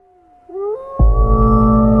Hello,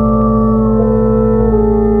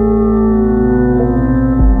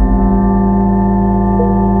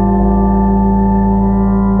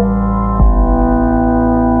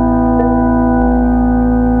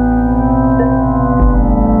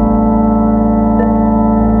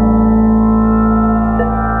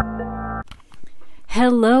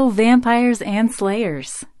 vampires and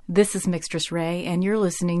slayers. This is Mixtress Ray, and you're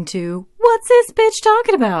listening to What's This Bitch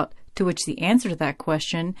Talking About? To which the answer to that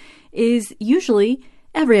question is usually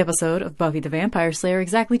every episode of Buffy the Vampire Slayer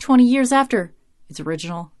exactly 20 years after its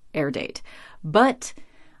original air date. But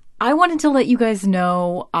I wanted to let you guys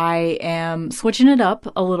know I am switching it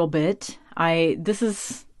up a little bit. This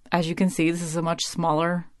is, as you can see, this is a much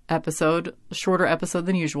smaller episode, a shorter episode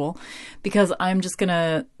than usual, because I'm just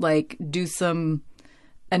gonna do some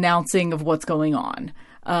announcing of what's going on.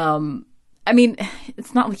 I mean,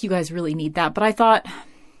 it's not like you guys really need that, but I thought,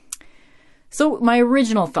 so my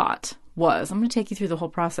original thought was, I'm going to take you through the whole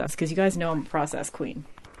process because you guys know I'm a process queen.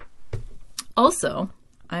 Also,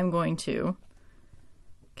 I'm going to,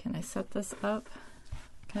 can I set this up?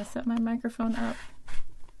 Can I set my microphone up?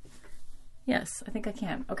 Yes, I think I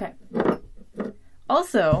can. Okay.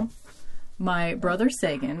 Also, my brother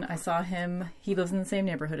Sagan, I saw him, he lives in the same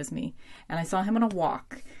neighborhood as me, and I saw him on a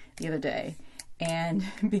walk the other day, and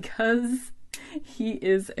because he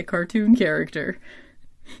is a cartoon character,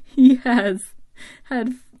 he has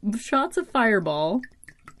had shots of Fireball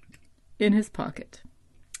in his pocket,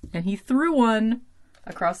 and he threw one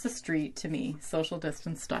across the street to me, social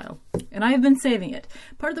distance style, and I have been saving it.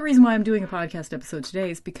 Part of the reason why I'm doing a podcast episode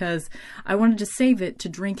today is because I wanted to save it to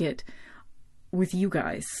drink it with you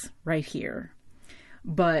guys right here.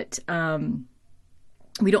 But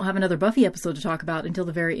we don't have another Buffy episode to talk about until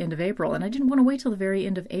the very end of April, and I didn't want to wait till the very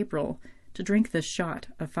end of April to drink this shot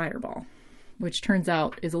of Fireball, which turns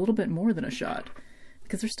out is a little bit more than a shot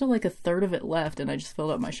because there's still like a third of it left, and I just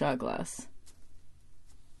filled up my shot glass.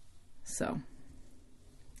 So,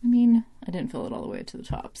 I mean, I didn't fill it all the way to the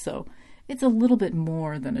top, so it's a little bit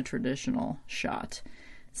more than a traditional shot.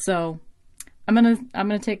 So I'm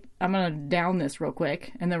gonna down this real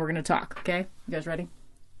quick, and then we're gonna talk. Okay, you guys ready?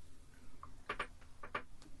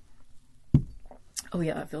 Oh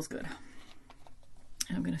yeah, that feels good.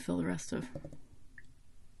 And I'm gonna fill the rest of.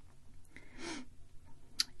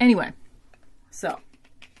 Anyway, so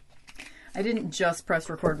I didn't just press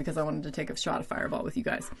record because I wanted to take a shot of Fireball with you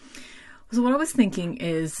guys. So what I was thinking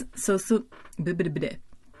is, since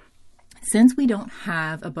we don't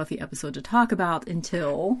have a Buffy episode to talk about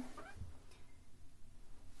until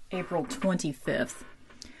April 25th,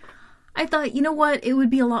 I thought, you know what, it would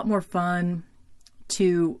be a lot more fun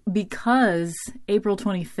because April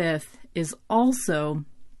 25th is also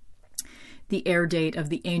the air date of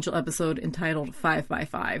the Angel episode entitled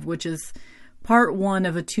 5x5, which is part one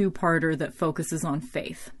of a two-parter that focuses on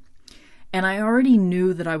faith. And I already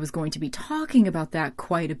knew that I was going to be talking about that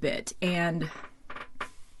quite a bit. And,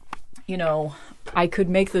 you know, I could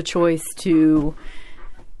make the choice to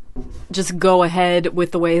just go ahead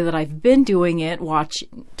with the way that I've been doing it,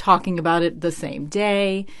 talking about it the same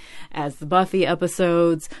day as the Buffy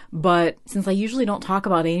episodes. But since I usually don't talk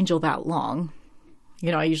about Angel that long,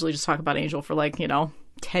 you know, I usually just talk about Angel for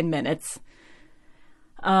 10 minutes.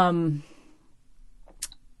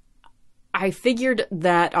 I figured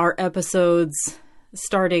that our episodes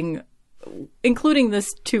including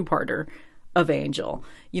this two-parter of Angel,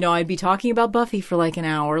 you know, I'd be talking about Buffy for an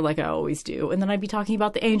hour, like I always do, and then I'd be talking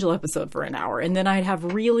about the Angel episode for an hour, and then I'd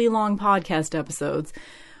have really long podcast episodes,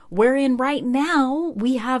 wherein right now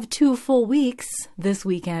we have 2 full weeks, this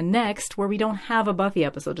week and next, where we don't have a Buffy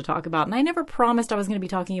episode to talk about. And I never promised I was going to be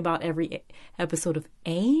talking about every episode of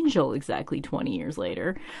Angel exactly 20 years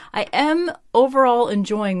later. I am overall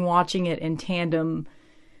enjoying watching it in tandem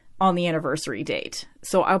on the anniversary date.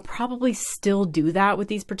 So I'll probably still do that with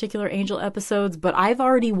these particular Angel episodes, but I've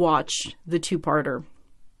already watched the two-parter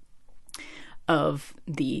of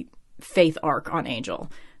the Faith arc on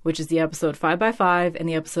Angel, which is the episode 5x5 and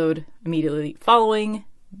the episode immediately following,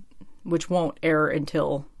 which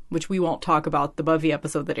we won't talk about the Buffy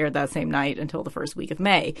episode that aired that same night until the first week of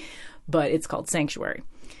May, but it's called Sanctuary.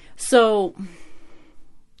 So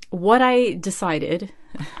what I decided,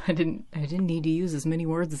 I didn't need to use as many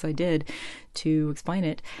words as I did to explain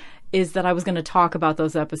it, is that I was going to talk about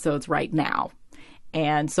those episodes right now.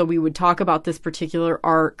 And so we would talk about this particular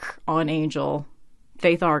arc on Angel,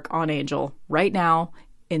 Faith arc on Angel, right now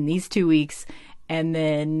in these 2 weeks. And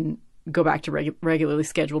then go back to regularly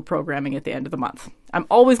scheduled programming at the end of the month. I'm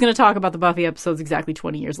always going to talk about the Buffy episodes exactly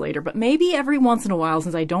 20 years later, but maybe every once in a while,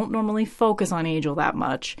 since I don't normally focus on Angel that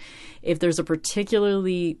much, if there's a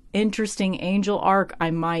particularly interesting Angel arc, I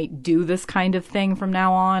might do this kind of thing from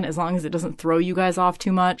now on, as long as it doesn't throw you guys off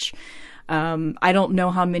too much. I don't know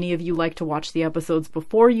how many of you like to watch the episodes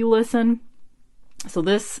before you listen. So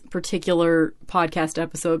this particular podcast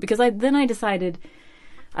episode, because I decided,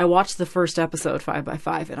 I watched the first episode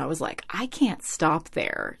 5x5 and I was like, I can't stop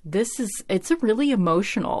there. It's a really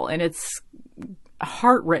emotional and it's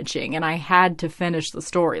heart-wrenching, and I had to finish the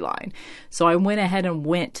storyline. So I went ahead and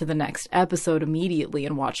went to the next episode immediately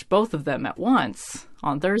and watched both of them at once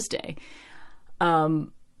on Thursday.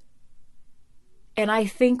 And I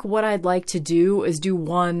think what I'd like to do is do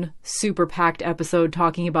one super packed episode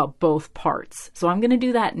talking about both parts. So I'm going to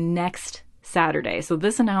do that next Saturday. So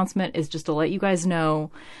this announcement is just to let you guys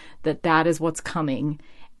know that is what's coming.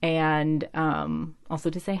 And also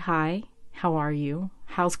to say hi. How are you?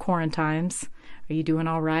 How's quarantines? Are you doing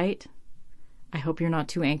all right? I hope you're not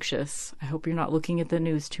too anxious. I hope you're not looking at the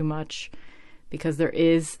news too much, because there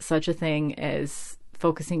is such a thing as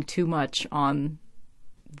focusing too much on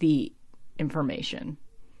the information.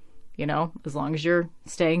 You know, as long as you're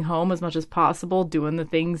staying home as much as possible, doing the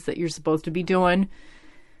things that you're supposed to be doing,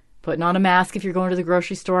 putting on a mask if you're going to the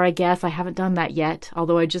grocery store, I guess. I haven't done that yet,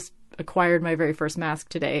 although I just acquired my very first mask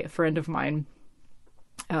today. A friend of mine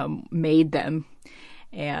made them,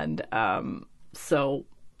 and so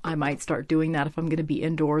I might start doing that if I'm going to be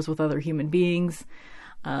indoors with other human beings.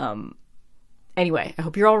 Anyway, I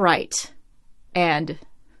hope you're all right. And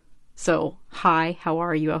so, hi, how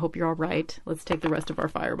are you? I hope you're all right. Let's take the rest of our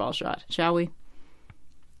fireball shot, shall we?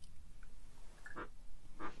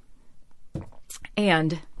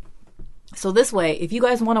 And so this way, if you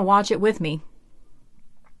guys want to watch it with me,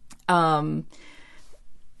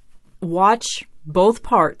 watch both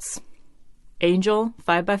parts, Angel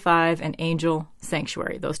 5x5 and Angel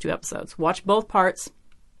Sanctuary, those two episodes. Watch both parts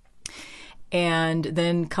and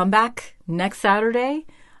then come back next Saturday,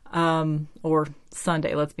 or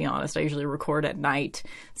Sunday, let's be honest. I usually record at night,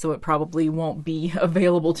 so it probably won't be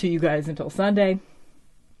available to you guys until Sunday.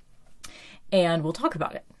 And we'll talk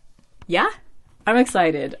about it. Yeah? I'm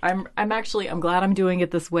excited. I'm glad I'm doing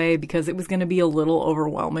it this way, because it was going to be a little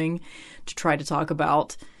overwhelming to try to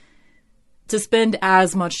spend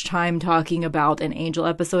as much time talking about an Angel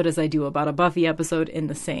episode as I do about a Buffy episode in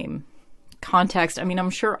the same context. I mean, I'm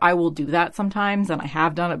sure I will do that sometimes, and I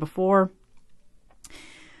have done it before,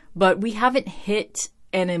 but we haven't hit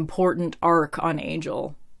an important arc on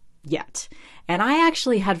Angel yet. And I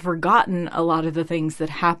actually had forgotten a lot of the things that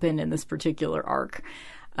happen in this particular arc.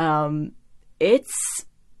 It's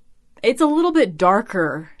a little bit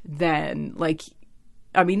darker than,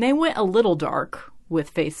 they went a little dark with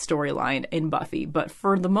Faith's storyline in Buffy, but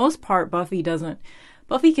for the most part, Buffy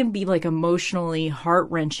can be emotionally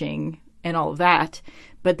heart-wrenching and all of that,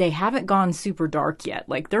 but they haven't gone super dark yet.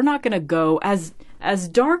 They're not going to go as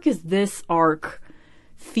dark as this arc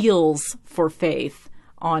feels for Faith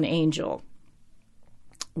on Angel.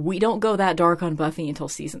 We don't go that dark on Buffy until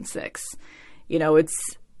season 6.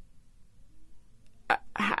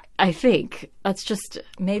 I think that's just,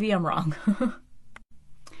 maybe I'm wrong.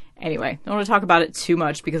 Anyway, I don't want to talk about it too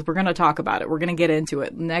much, because we're going to talk about it. We're going to get into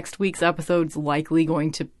it. Next week's episode's likely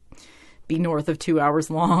going to be north of 2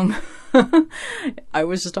 hours long. I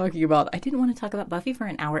was just talking about, I didn't want to talk about Buffy for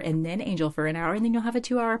an hour and then Angel for an hour, and then you'll have a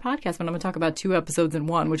 2-hour podcast, but I'm going to talk about 2 episodes in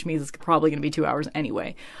one, which means it's probably going to be 2 hours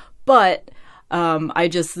anyway. But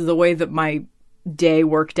the way that my day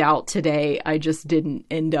worked out today, I just didn't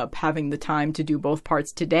end up having the time to do both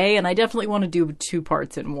parts today, and I definitely want to do 2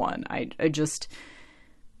 parts in one.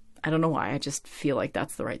 I don't know why, I just feel like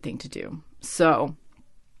that's the right thing to do. So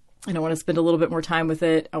I want to spend a little bit more time with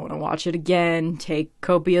it. I want to watch it again, take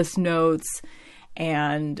copious notes,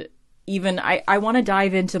 and even I want to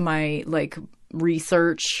dive into my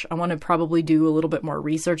research. I want to probably do a little bit more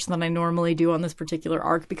research than I normally do on this particular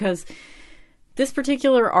arc, because this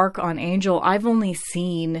particular arc on Angel, I've only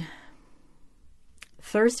seen...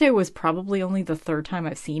 Thursday was probably only the 3rd time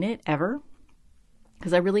I've seen it ever,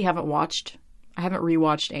 because I haven't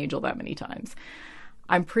rewatched Angel that many times.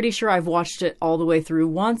 I'm pretty sure I've watched it all the way through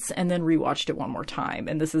once and then rewatched it one more time,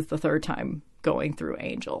 and this is the 3rd time going through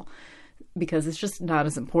Angel, because it's just not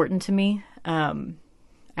as important to me,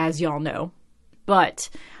 as y'all know. But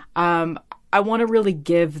I want to really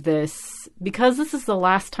give this, because this is the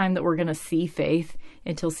last time that we're going to see Faith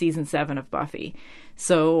until season 7 of Buffy.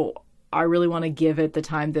 So I really want to give it the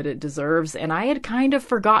time that it deserves. And I had kind of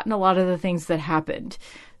forgotten a lot of the things that happened.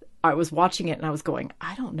 I was watching it and I was going,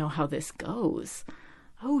 I don't know how this goes.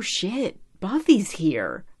 oh shit, Buffy's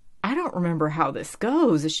here. I don't remember how this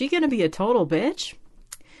goes. Is she going to be a total bitch?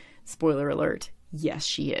 Spoiler alert. Yes,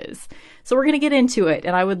 she is. So we're going to get into it.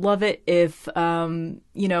 And I would love it if,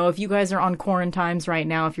 if you guys are on quarantines right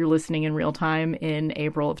now, if you're listening in real time in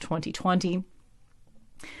April of 2020.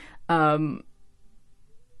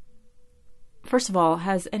 First of all,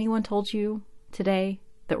 has anyone told you today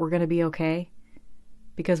that we're going to be okay?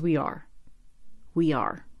 Because we are. We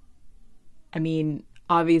are. I mean,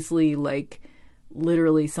 obviously, like,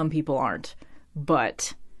 literally some people aren't,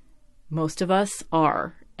 but most of us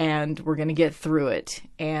are, and we're going to get through it,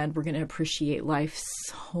 and we're going to appreciate life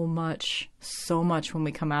so much when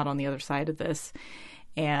we come out on the other side of this.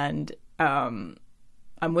 And I'm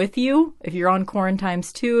with you. If you're on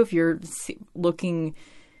quarantines too, if you're looking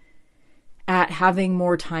at having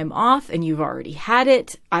more time off and you've already had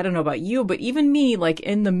it, I don't know about you, but even me, like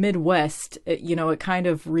in the Midwest, it kind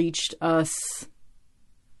of reached us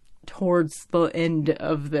towards the end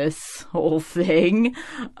of this whole thing.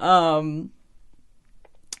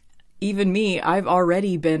 Even me, I've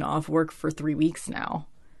already been off work for 3 weeks now,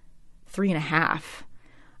 3.5.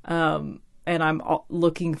 And I'm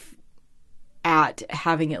looking at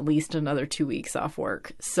having at least another 2 weeks off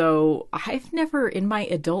work. So I've never in my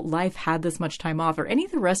adult life had this much time off. Or any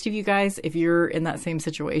of the rest of you guys, if you're in that same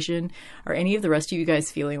situation, or any of the rest of you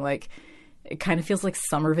guys feeling like it kind of feels like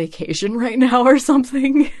summer vacation right now or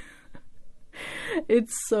something.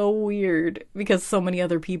 It's so weird because so many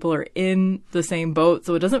other people are in the same boat.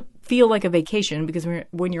 So it doesn't feel like a vacation because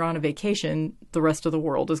when you're on a vacation, the rest of the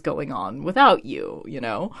world is going on without you,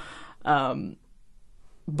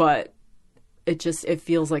 but it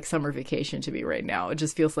feels like summer vacation to me right now. It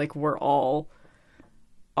just feels like we're all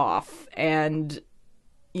off. And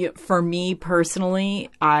for me personally,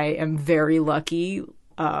 I am very lucky.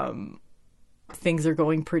 Things are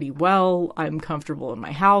going pretty well. I'm comfortable in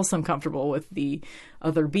my house. I'm comfortable with the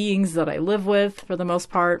other beings that I live with for the most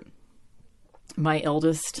part. My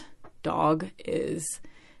eldest dog is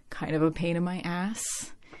kind of a pain in my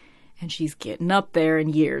ass. And she's getting up there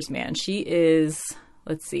in years, man. She is,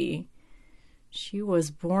 let's see, she was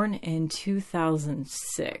born in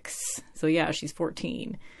 2006. So yeah, she's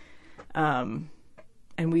 14. And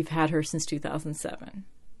we've had her since 2007.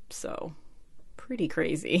 So pretty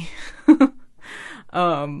crazy.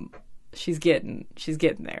 She's getting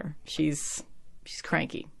there. She's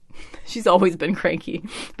cranky. She's always been cranky,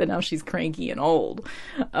 but now she's cranky and old.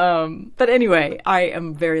 But anyway, I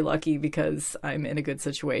am very lucky because I'm in a good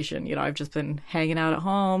situation. I've just been hanging out at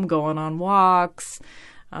home, going on walks,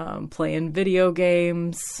 playing video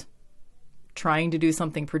games, trying to do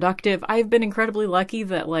something productive. I've been incredibly lucky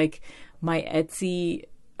that like my Etsy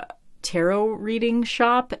tarot reading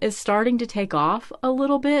shop is starting to take off a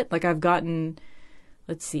little bit. Like I've gotten,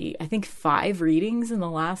 let's see, I think 5 readings in the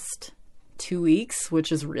last 2 weeks,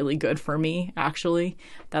 which is really good for me, actually.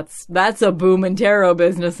 That's a boom in tarot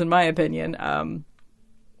business, in my opinion.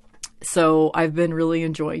 So I've been really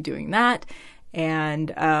enjoying doing that.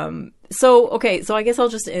 And so I guess I'll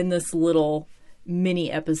just end this little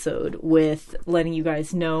mini episode with letting you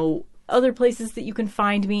guys know other places that you can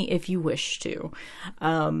find me if you wish to.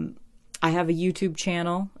 I have a YouTube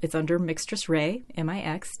channel. It's under Mixtress Rae,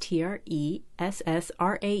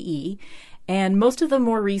 MIXTRESSRAE. And most of the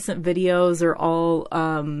more recent videos are all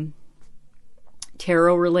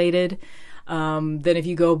tarot related. Then if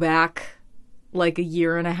you go back like a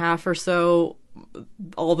year and a half or so,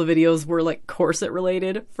 all the videos were like corset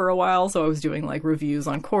related for a while. So I was doing like reviews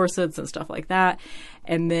on corsets and stuff like that.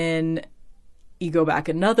 And then you go back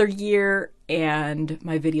another year and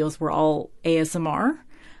my videos were all ASMR.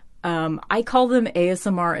 I call them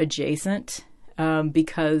ASMR adjacent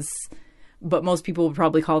but most people would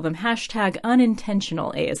probably call them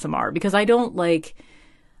 #unintentional ASMR because I don't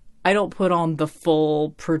put on the full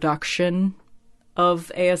production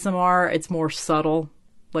of ASMR. It's more subtle,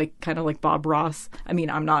 like kind of like Bob Ross. I mean,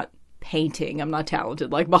 I'm not painting. I'm not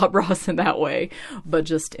talented like Bob Ross in that way, but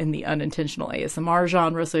just in the unintentional ASMR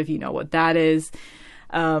genre. So if you know what that is.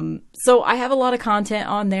 So I have a lot of content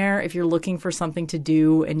on there. If you're looking for something to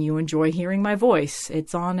do and you enjoy hearing my voice,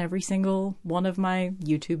 it's on every single one of my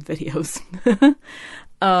YouTube videos.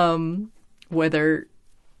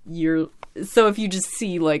 So if you just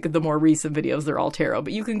see like the more recent videos, they're all tarot,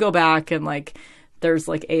 but you can go back and like, there's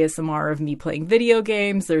like ASMR of me playing video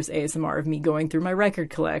games. There's ASMR of me going through my record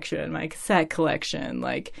collection, my cassette collection,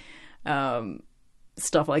 like,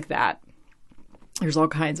 stuff like that. There's all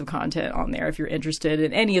kinds of content on there if you're interested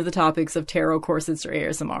in any of the topics of tarot, corsets, or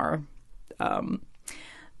ASMR.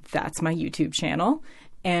 That's my YouTube channel.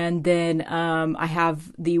 And then I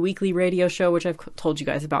have the weekly radio show, which I've told you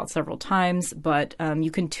guys about several times, but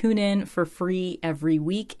you can tune in for free every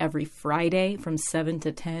week, every Friday from 7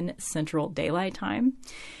 to 10 Central Daylight Time.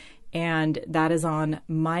 And that is on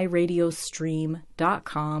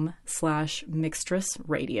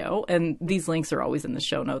myradiostream.com/mixtressradio. And these links are always in the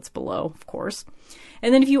show notes below, of course.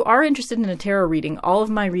 And then if you are interested in a tarot reading, all of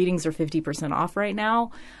my readings are 50% off right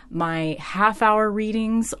now. My half-hour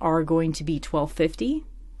readings are going to be $12.50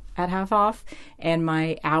 at half off, and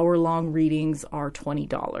my hour-long readings are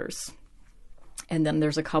 $20. And then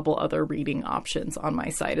there's a couple other reading options on my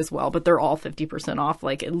site as well, but they're all 50% off,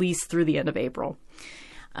 like at least through the end of April.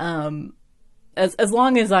 As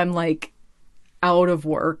long as I'm like out of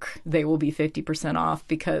work, they will be 50% off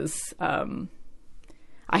because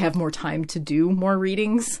I have more time to do more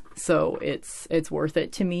readings. So it's worth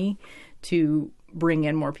it to me to bring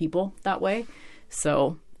in more people that way.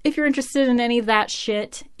 So if you're interested in any of that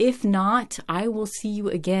shit, if not, I will see you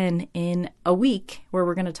again in a week where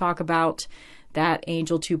we're going to talk about that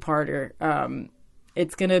Angel two-parter.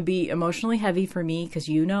 It's going to be emotionally heavy for me because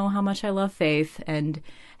you know how much I love Faith and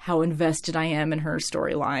how invested I am in her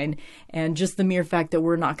storyline. And just the mere fact that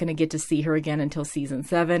we're not going to get to see her again until season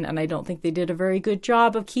 7. And I don't think they did a very good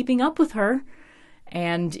job of keeping up with her.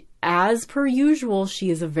 And as per usual, she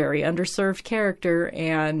is a very underserved character.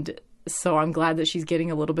 And so I'm glad that she's getting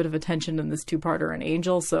a little bit of attention in this two-parter on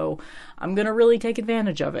Angel. So I'm going to really take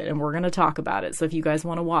advantage of it. And we're going to talk about it. So if you guys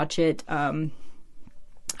want to watch it,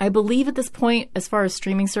 I believe at this point, as far as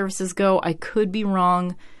streaming services go, I could be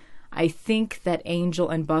wrong. I think that Angel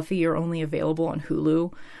and Buffy are only available on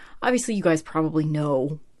Hulu. Obviously, you guys probably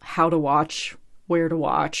know how to watch, where to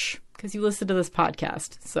watch, because you listen to this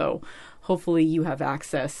podcast. So hopefully you have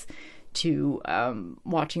access to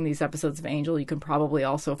watching these episodes of Angel. You can probably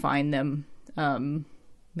also find them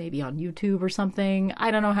maybe on YouTube or something. I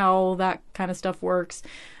don't know how that kind of stuff works.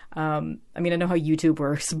 I mean, I know how YouTube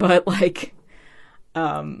works, but like...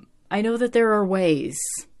 I know that there are ways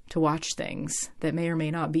to watch things that may or may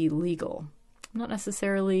not be legal. I'm not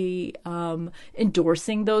necessarily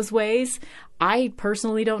endorsing those ways. I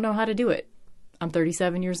personally don't know how to do it. I'm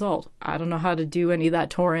 37 years old. I don't know how to do any of that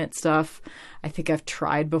torrent stuff. I think I've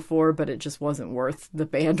tried before, but it just wasn't worth the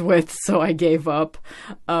bandwidth, so I gave up.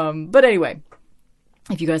 But anyway,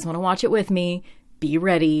 if you guys want to watch it with me, be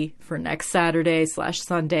ready for next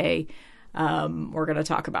Saturday/Sunday. We're going to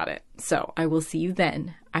talk about it. So I will see you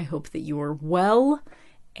then. I hope that you are well,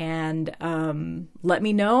 and let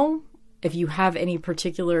me know if you have any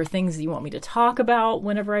particular things that you want me to talk about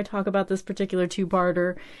whenever I talk about this particular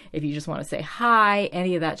two-parter. If you just want to say hi,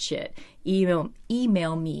 any of that shit, email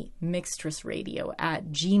me,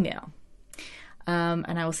 mixtressradio@gmail.com.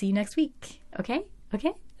 And I will see you next week. Okay?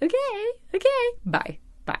 Bye. Bye.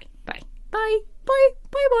 Bye. Bye. Bye.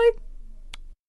 Bye.